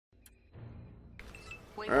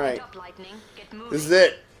Alright. This is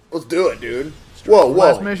it. Let's do it, dude. Whoa, whoa.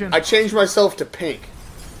 Last mission. I changed myself to pink.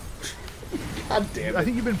 God damn it. I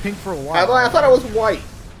think you've been pink for a while. Have I? I thought I was white.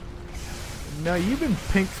 No, you've been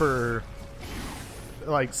pink for,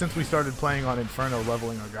 like, since we started playing on Inferno,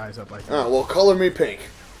 leveling our guys up, I think. Oh, well, color me pink.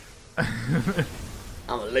 I'm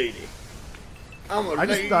a lady. I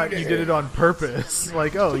just thought you did it on purpose.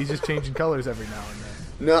 Like, oh, he's just changing colors every now and then.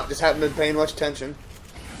 No, just haven't been paying much attention.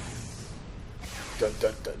 Dun,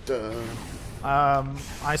 dun, dun, dun.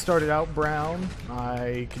 I started out brown.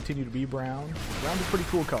 I continue to be brown. Brown's a pretty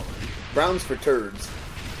cool color. Brown's for turds.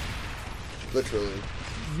 Literally.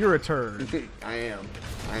 You're a turd. I am.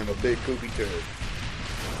 I am a big poopy turd.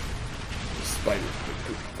 Spiders, big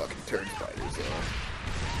poopy fucking turd spiders,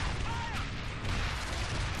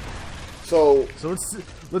 So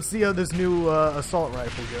let's see how this new assault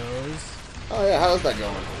rifle goes. Oh yeah, how's that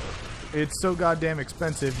going? It's so goddamn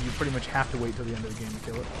expensive, you pretty much have to wait till the end of the game to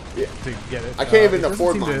kill it. Yeah. To get it. I can't even it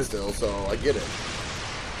afford seem mine still, so I get it.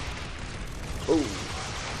 Ooh.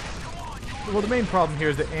 Well, the main problem here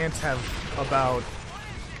is that ants have about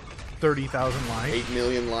 30,000 life. 8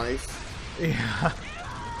 million life. Yeah.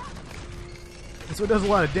 So it does a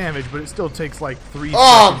lot of damage, but it still takes like 3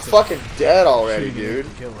 Oh, I'm seconds fucking dead already, dude.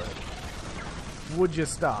 to kill it. Would you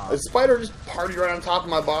stop? The spider just partied right on top of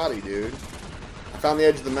my body, dude. I found the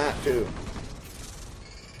edge of the map, too.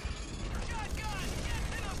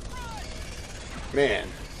 Man.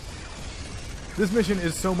 This mission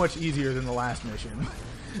is so much easier than the last mission.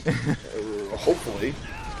 Hopefully.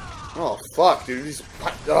 Oh, fuck, dude. These...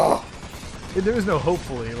 Oh. There is no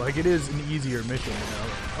hopefully. Like, it is an easier mission, you know.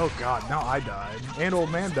 Oh, God. Now I died. And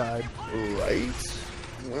old man died. Right.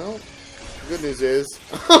 Well, the good news is...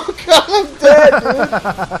 Oh, God, I'm dead,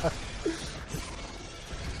 dude.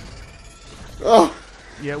 Oh.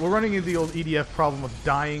 Yeah, we're running into the old EDF problem of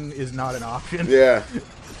dying is not an option. Yeah.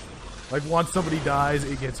 Like, once somebody dies,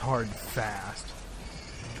 it gets hard fast.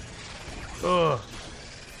 Ugh.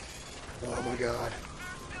 Oh, my God.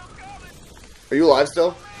 Are you alive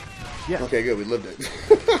still? Yeah. Okay, good. We lived it.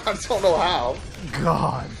 I don't know how.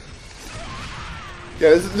 God.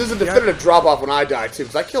 Yeah, this is a definitive drop-off when I die, too,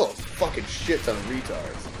 because I kill a fucking shit ton of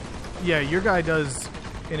retards. Yeah, your guy does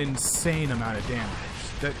an insane amount of damage.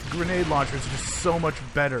 That grenade launcher is just so much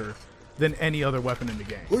better than any other weapon in the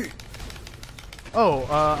game. Wait. Oh,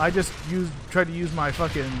 I just tried to use my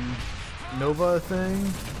fucking Nova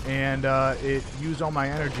thing, and it used all my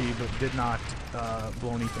energy, but did not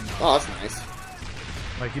blow anything up. Oh, that's nice.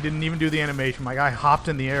 Like, it didn't even do the animation. My guy hopped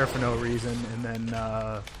in the air for no reason, and then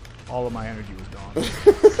all of my energy was gone.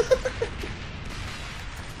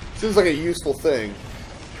 Seems like a useful thing.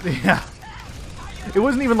 Yeah. It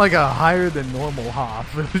wasn't even like a higher than normal hop.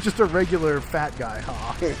 It was just a regular fat guy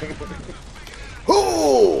hop.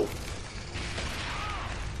 Ooh!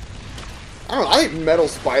 I don't know. I think metal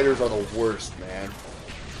spiders are the worst, man.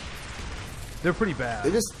 They're pretty bad.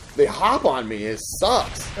 They hop on me. It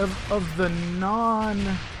sucks. Of the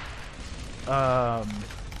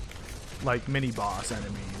like mini boss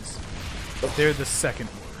enemies, they're the second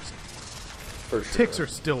worst. For sure. Ticks are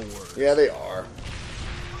still worse. Yeah, they are.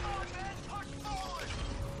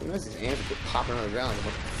 These ants are popping on the ground like a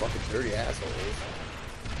bunch of fucking dirty assholes.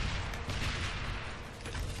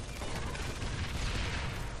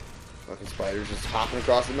 Fucking spiders just hopping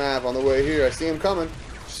across the map on the way here. I see them coming.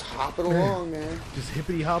 Just hopping along, man. Just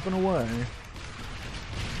hippity hopping away.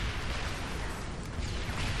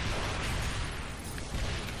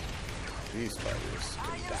 These spiders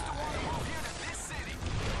can die.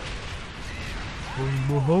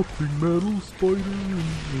 I'm a hopping metal spider.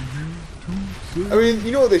 I mean,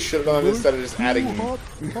 you know what they should have done instead of just adding... Hop,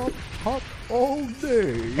 hop, hop all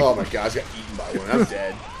day. Oh my god, I got eaten by one. I'm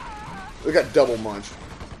dead. We got double munched.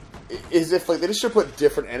 Is if like they just should put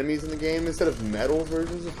different enemies in the game instead of metal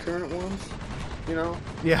versions of current ones? You know?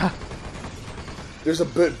 Yeah. There's a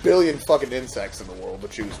billion fucking insects in the world to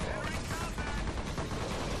choose from.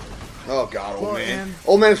 Oh god, old man.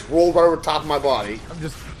 Old man just rolled right over the top of my body. I'm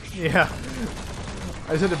just... Yeah.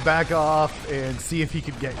 I just had to back off and see if he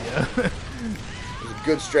could get you. It was a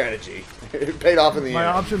good strategy. It paid off in the end. My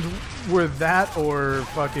options were that or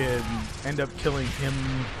fucking end up killing him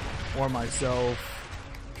or myself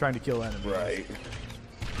trying to kill enemies. Right.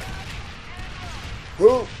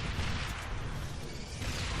 Who?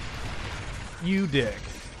 You dick.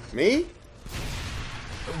 Me?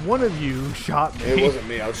 One of you shot me. It wasn't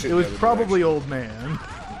me. I was shooting. It was probably old man.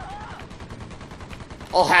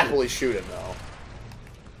 I'll happily shoot him though.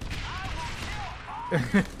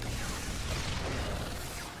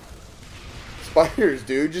 Spiders,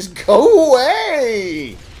 dude, just go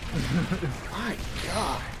away! My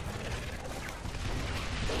god.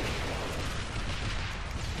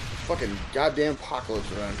 fucking goddamn apocalypse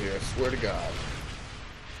around here, I swear to God.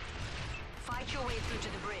 Fight your way through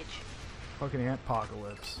to the bridge. Fucking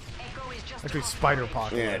ant-pocalypse. Echo is just Actually, across the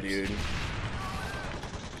spider-pocalypse. Yeah, dude.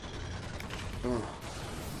 Ugh.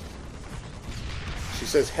 She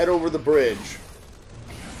says head over the bridge.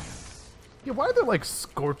 Yeah, why are there like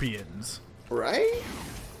scorpions? Right?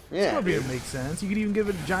 Yeah, Scorpion dude. makes sense. You could even give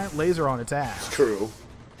it a giant laser on its ass. It's true.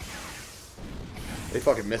 They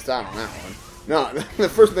fucking missed out on that one. No, the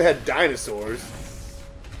first one they had dinosaurs.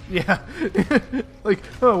 Yeah. Like,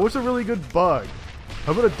 oh, what's a really good bug?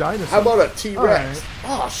 How about a dinosaur? How about a T-Rex?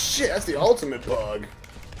 Alright. Oh shit, that's the ultimate bug.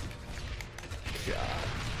 God.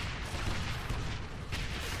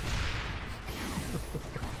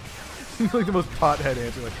 Like the most pothead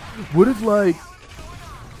answer. Like, what if like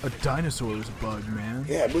a dinosaur was a bug, man?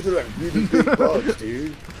 Yeah, those are like really big bugs,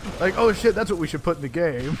 dude. Like, oh shit, that's what we should put in the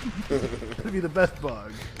game. That'd be the best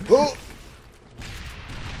bug. Oh.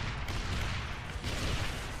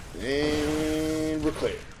 And we're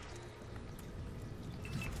clear.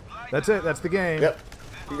 That's it. That's the game. Yep.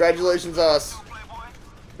 Congratulations, us.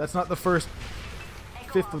 That's not the first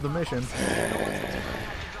fifth of the mission.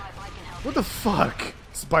 What the fuck?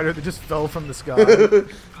 Spider that just fell from the sky.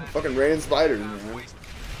 Fucking raining spiders, man.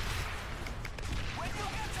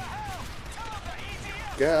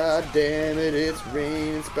 God damn it, it's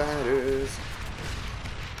raining spiders.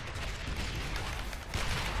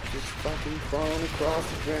 Just fucking crawling across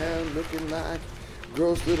the ground looking like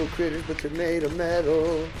gross little critters, but they're made of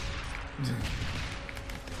metal.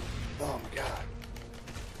 Oh my god.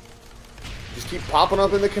 Just keep popping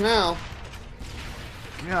up in the canal.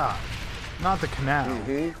 Yeah. Not the canal.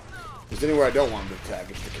 If there's anywhere I don't want him to attack,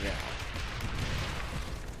 it's the canal.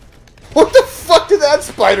 What the fuck did that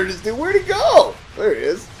spider just do? Where'd he go? There he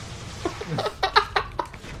is.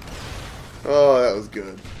 Oh, that was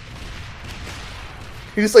good.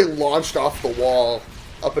 He just like launched off the wall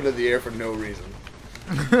up into the air for no reason.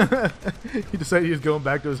 He decided he was going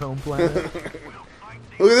back to his home planet.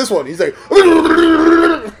 Look at this one. He's like,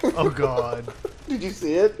 Oh god. did you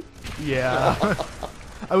see it? Yeah.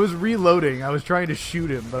 I was reloading. I was trying to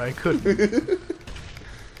shoot him, but I couldn't.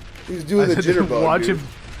 He was doing the had to jitterbug. watch Dude. him.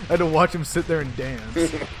 I had to watch him sit there and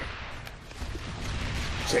dance.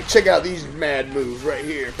 Check out these mad moves right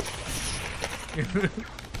here.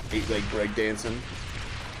 8-leg break dancing.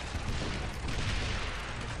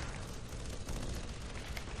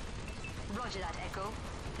 Roger that, Echo.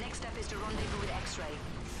 Next step is to rendezvous with X-ray.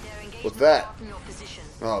 Their engagement What's that? is in your position.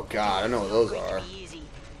 Oh god, I know what those Going to are. be easy.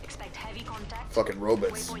 Expect heavy contact. Fucking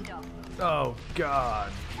robots. Waypoint up. Oh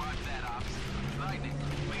god. More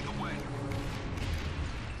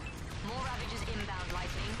Ravages inbound,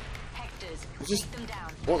 Lightning. Hectors, Just- take them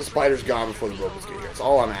down. I want the spiders gone before the robots get here. That's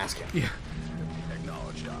all I'm asking. Yeah.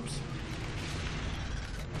 Acknowledged, ops.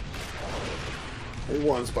 Only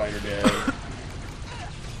one spider dead.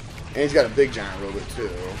 And he's got a big giant robot too.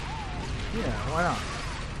 Yeah, why not?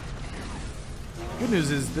 Good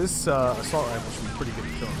news is this assault rifle should be pretty good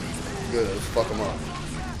at killing these things. Good, let's fuck him up.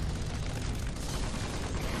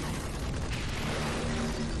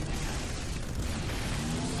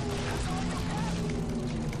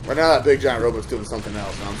 Right now that big giant robot's doing something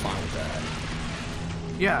else and I'm fine with that.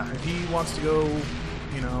 Yeah, if he wants to go,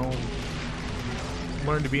 you know,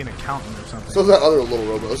 learn to be an accountant or something. So's that other little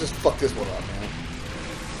robot. Let's just fuck this one up, man.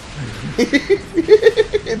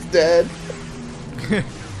 It's dead.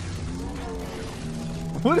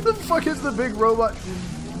 What the fuck has the big robot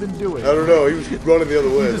been doing? I don't know, he was running the other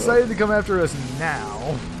way. He though. decided to come after us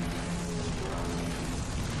now.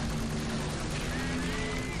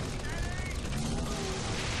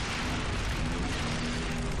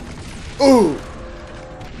 Ooh!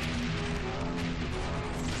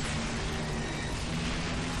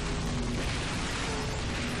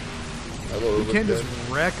 You can't just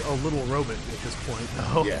wreck a little robot at this point,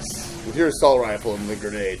 though. Yes. With your assault rifle and the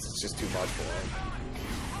grenades, it's just too much for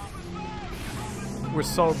him. We're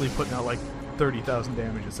solidly putting out like 30,000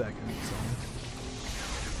 damage a second. So.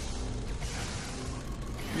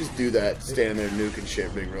 You just do that, standing there nuking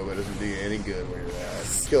shit, big robot doesn't do you any good where you're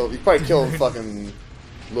at. You probably kill fucking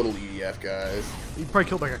little EDF guys. He probably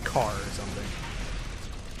killed like a car or something.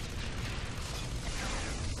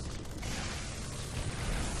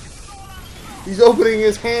 He's opening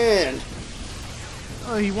his hand.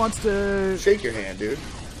 Oh, he wants to. Shake your hand, dude.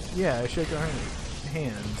 Yeah, shake our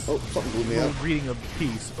hands. Oh, something blew me Little up. greeting of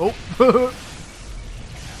peace. Oh,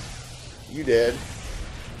 You dead.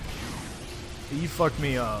 you fucked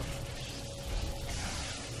me up.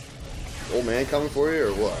 Old man coming for you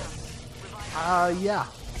or what? Yeah,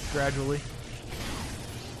 gradually.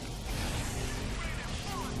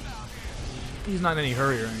 He's not in any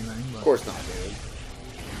hurry or anything. Of course not, dude.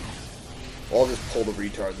 Well, I'll just pull the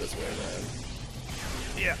retard this way, then.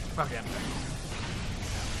 Yeah. Okay.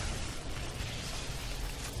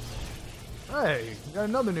 Hey, got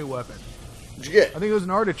another new weapon. What'd you get? I think it was an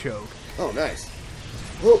artichoke. Oh, nice.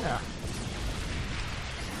 Whoa. Yeah.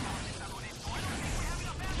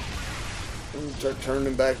 Start turning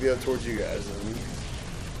them back the other towards you guys. Then.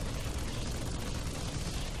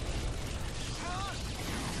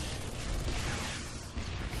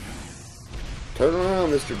 Turn around,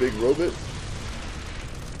 Mr. Big Robot.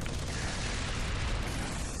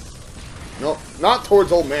 No, not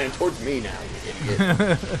towards old man. Towards me now, you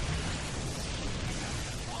idiot.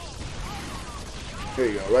 Here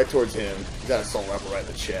you go, right towards him. You got a assault rifle right in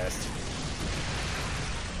the chest.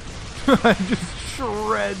 I just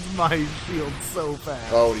shreds my shield so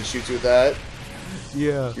fast. Oh, he shoots you with that?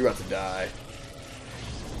 Yeah. You're about to die.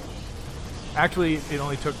 Actually, it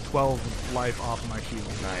only took 12 life off of my shield.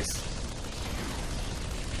 Nice.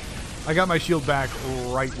 I got my shield back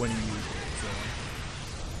right when you used it.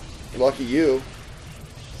 So. Lucky you.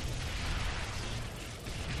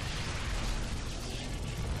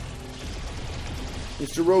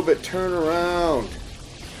 Mr. Robot, turn around.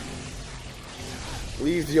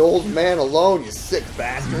 Leave the old man alone, you sick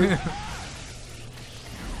bastard. I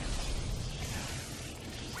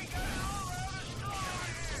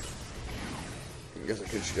guess I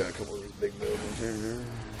could shoot down a couple of these big buildings here.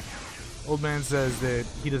 Old man says that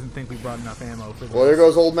he doesn't think we brought enough ammo for this. Well, there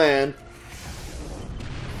goes old man.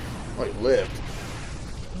 Oh, he lived.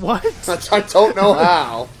 What? I don't know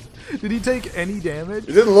how. Did he take any damage?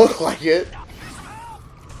 It didn't look like it.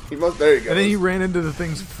 He must. There you go. And then he ran into the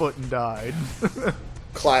thing's foot and died.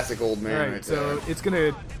 Classic old man right so there. it's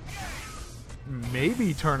gonna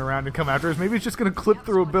maybe turn around and come after us. Maybe it's just gonna clip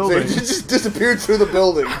through a building. It just disappeared through the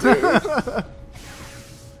building, dude.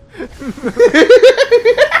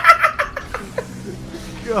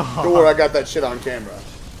 Don't worry, I got that shit on camera.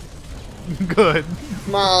 Good.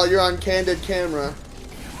 Smile, you're on candid camera.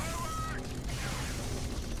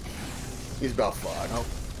 He's about fucked. Oh.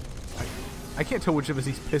 I can't tell which of us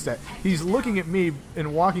he's pissed at. He's looking at me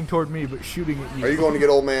and walking toward me, but shooting at you. Are you going to get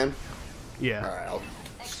old man? Yeah. Alright, I'll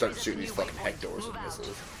start shooting these fucking Hectors with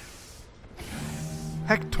missiles.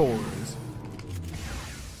 Hectors.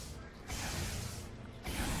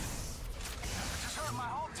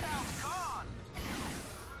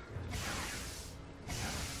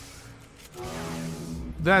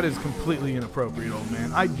 That is completely inappropriate, old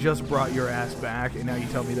man. I just brought your ass back, and now you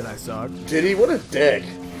tell me that I suck. Did he? What a dick.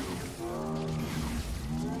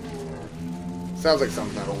 Sounds like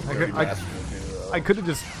something that old dirty bastard would do, though. I could have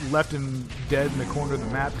just left him dead in the corner of the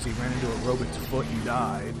map because he ran into a robot's foot and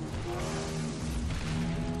died.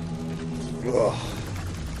 Ugh.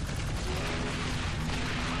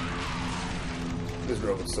 This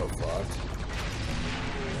robot's so fucked.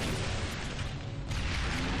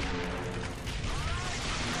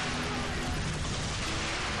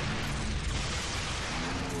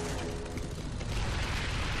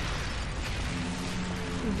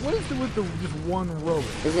 What is it with the just one robot?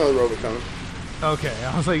 There's another robot coming. Okay,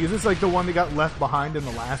 I was like, is this like the one that got left behind in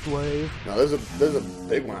the last wave? No, there's a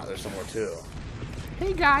big one out there somewhere too.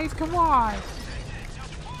 Hey guys, come on!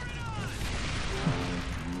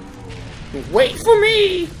 Wait for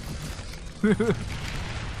me!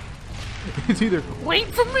 It's either wait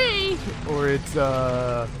for me, or it's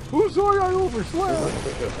oh sorry I overslept.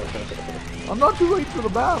 I'm not too late for the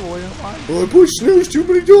battle, am I? Well, I pushed snooze too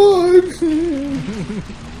many times.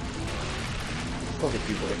 Fucking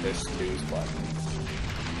people hit their snooze button.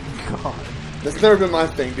 God. That's never been my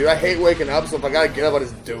thing, dude. I hate waking up, so if I gotta get up, I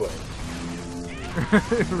just do it.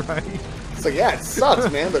 Right? It's like, yeah, it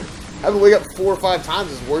sucks, man, but having to wake up 4 or 5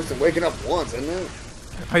 times is worse than waking up once, isn't it?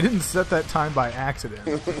 I didn't set that time by accident.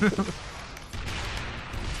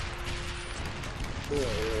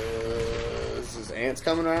 This is ants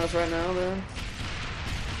coming at us right now, then?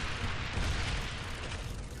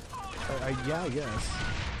 Yeah, I guess.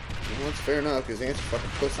 Well, that's fair enough, because ants are fucking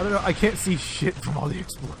pussies. I don't know, I can't see shit from all the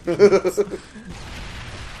explosions.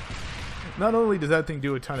 Not only does that thing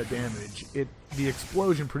do a ton of damage, the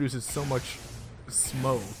explosion produces so much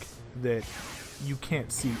smoke that you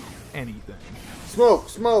can't see anything. Smoke,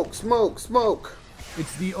 smoke, smoke, smoke!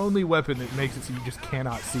 It's the only weapon that makes it so you just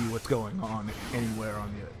cannot see what's going on anywhere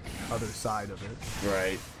on the other side of it.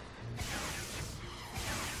 Right.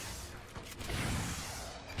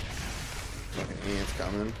 Fucking ants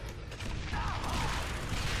coming.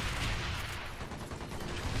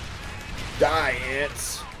 Die,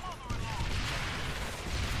 ants!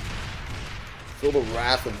 Feel the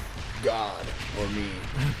wrath of God, or me.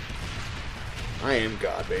 I am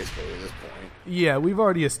God, basically, at this point. Yeah, we've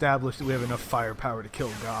already established that we have enough firepower to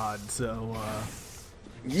kill God, so,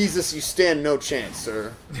 Jesus, you stand no chance,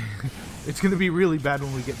 sir. it's gonna be really bad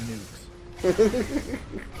when we get nukes.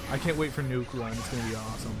 I can't wait for Nuke Run, it's gonna be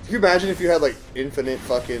awesome. Can you imagine if you had, like, infinite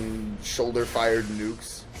fucking shoulder-fired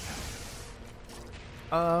nukes?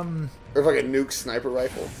 Or if, like, a nuke sniper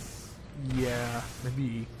rifle? Yeah, that'd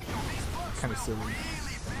be kind of silly.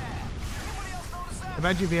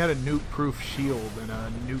 Imagine if you had a nuke-proof shield and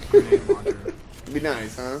a nuke grenade launcher. It'd be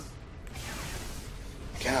nice, huh?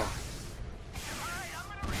 God.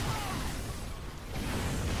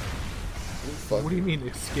 What do you mean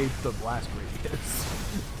escape the blast radius?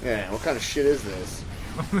 Yeah, what kind of shit is this?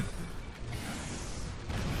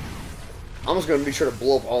 I'm just gonna be sure to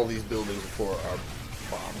blow up all these buildings before our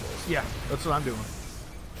bomb goes. Yeah, that's what I'm doing.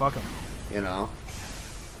 Fuck them. You know?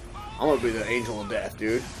 I'm gonna be the angel of death,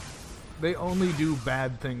 dude. They only do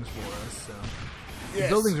bad things for us, so... Yes. The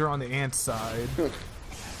buildings are on the ants' side.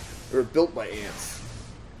 They were built by ants.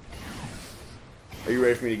 Are you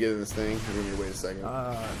ready for me to get in this thing? Or do you want me to wait a second?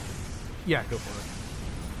 Yeah, go for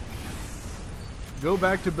it. Go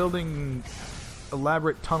back to building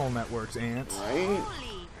elaborate tunnel networks, ants. Right?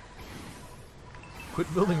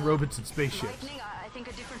 Quit building robots and spaceships. I think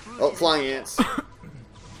a different route Oh, is- flying ants.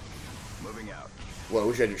 Moving out. Well, I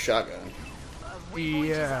wish I had your shotgun.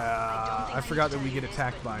 Yeah, I forgot that we get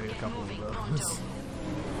attacked by a couple of those.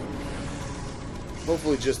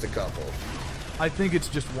 Hopefully just a couple. I think it's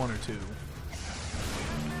just one or two.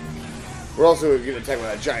 We're also getting attacked by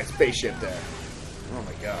that giant spaceship there. Oh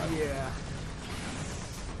my god. Yeah.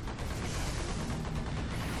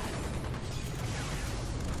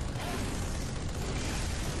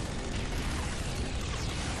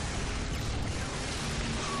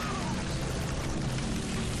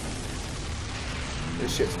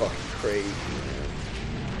 This shit's fucking crazy, man.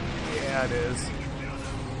 Yeah, it is.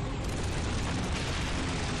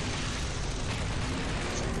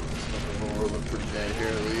 We're looking pretty dead here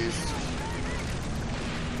at least.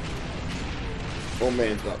 Old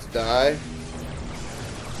man's about to die.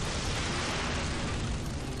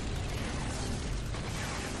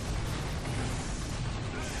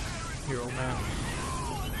 Here, old man.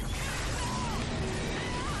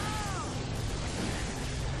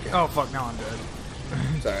 Oh fuck, now I'm dead.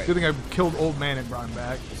 Sorry. Good thing I killed old man and brought him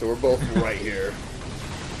back. So we're both right here.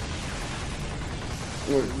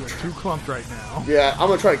 We're too clumped right now. Yeah, I'm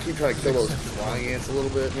gonna try to kill those flying ants a little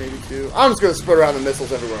bit, maybe too. I'm just gonna spread around the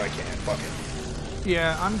missiles everywhere I can. Fuck it.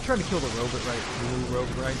 Yeah, I'm trying to kill the robot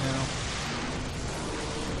right now.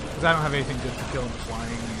 Because I don't have anything good for killing the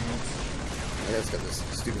flying ants. I just got this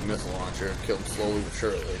stupid missile launcher. Killed him slowly but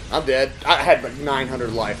surely. I'm dead. I had like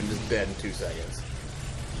 900 life and just dead in 2 seconds.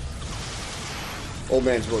 Old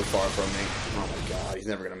man's really far from me. Oh my god, he's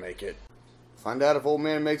never gonna make it. Find out if old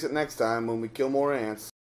man makes it next time when we kill more ants.